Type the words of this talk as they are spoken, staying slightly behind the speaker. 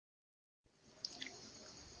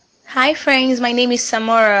Hi friends, my name is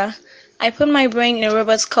Samora. I put my brain in a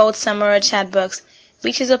robot called Samora Chatbot,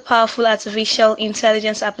 which is a powerful artificial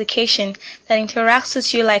intelligence application that interacts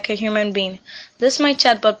with you like a human being. This my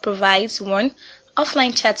chatbot provides 1.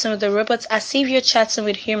 Offline chatting with the robot as if you're chatting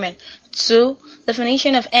with human. 2.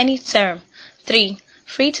 Definition of any term. 3.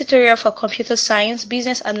 Free tutorial for computer science,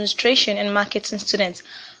 business administration, and marketing students.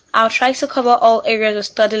 I'll try to cover all areas of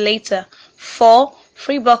study later. 4.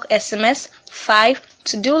 Free bulk SMS. 5.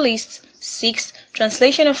 To-do lists. 6.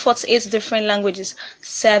 Translation of 48 different languages.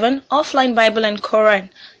 7. Offline Bible and Qur'an.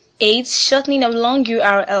 8. Shortening of long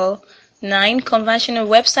URL. 9. Conversion of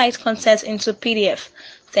website content into PDF.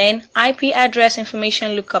 10. IP address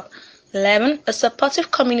information lookup. 11. A supportive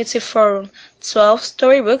community forum. 12.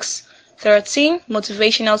 Storybooks. 13.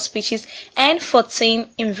 Motivational speeches. And 14.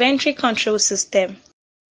 Inventory control system.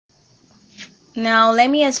 Now let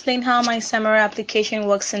me explain how my Samora application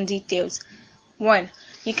works in details. 1.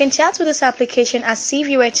 You can chat with this application as if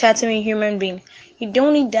you were chatting with a human being. You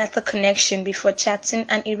don't need data connection before chatting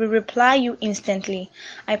and it will reply you instantly.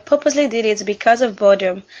 I purposely did it because of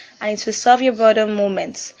boredom and it will solve your boredom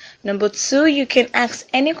moments. Number 2, you can ask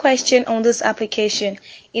any question on this application.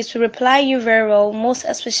 It will reply you very well, most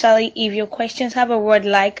especially if your questions have a word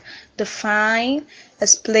like define,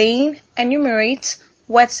 explain, enumerate,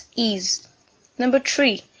 what is. Number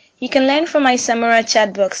 3. You can learn from my Samora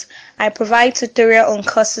Chatbox. I provide tutorial on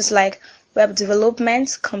courses like web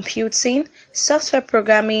development, computing, software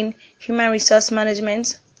programming, human resource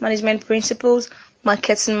management, management principles,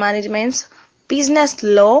 marketing management, business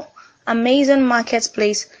law, Amazon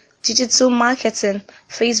Marketplace, digital marketing,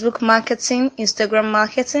 Facebook marketing, Instagram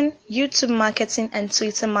marketing, YouTube marketing, and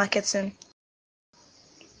Twitter marketing.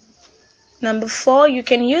 Number 4, you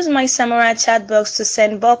can use my Samora Chatbox to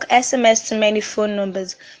send bulk SMS to many phone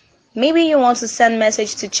numbers. Maybe you want to send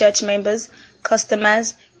message to church members,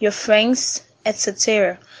 customers, your friends,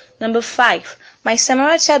 etc. Number 5, my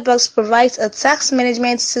Samora Chatbox provides a task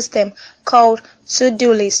management system called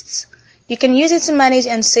to-do lists. You can use it to manage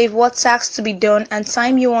and save what tasks to be done and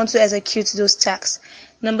time you want to execute those tasks.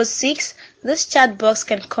 Number 6, this chatbox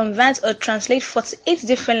can convert or translate 48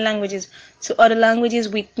 different languages to other languages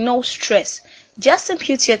with no stress. Just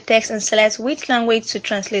input your text and select which language to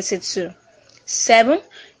translate it to. 7.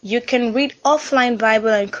 You can read offline Bible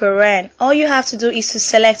and Quran. All you have to do is to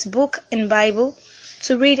select book in Bible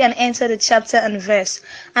to read and enter the chapter and verse.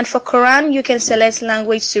 And for Quran, you can select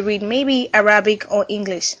language to read, maybe Arabic or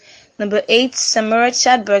English. Number 8, Samora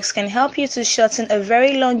Chatbox can help you to shorten a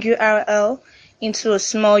very long URL into a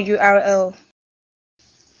small URL.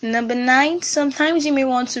 Number 9, sometimes you may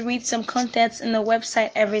want to read some content in a website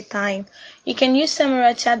every time. You can use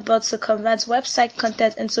Samora Chatbot to convert website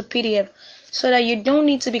content into PDF so that you don't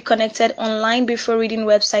need to be connected online before reading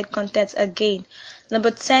website content again.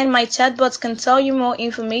 Number 10, my chatbots can tell you more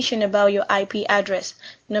information about your IP address.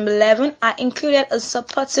 Number 11, I included a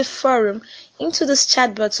supportive forum into this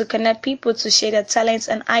chatbot to connect people to share their talents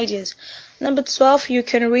and ideas. Number 12, you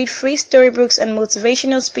can read free storybooks and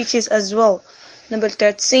motivational speeches as well. Number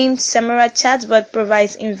 13, Samora Chatbot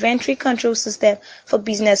provides inventory control system for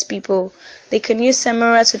business people. They can use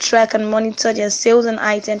Samora to track and monitor their sales and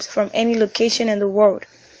items from any location in the world.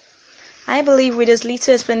 I believe with this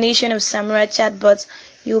little explanation of Samora Chatbot,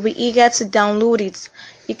 you will be eager to download it.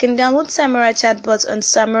 You can download Samora Chatbot on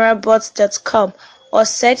samorabots.com or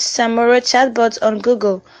search Samora Chatbot on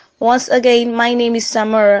Google. Once again, my name is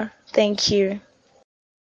Samora. Thank you.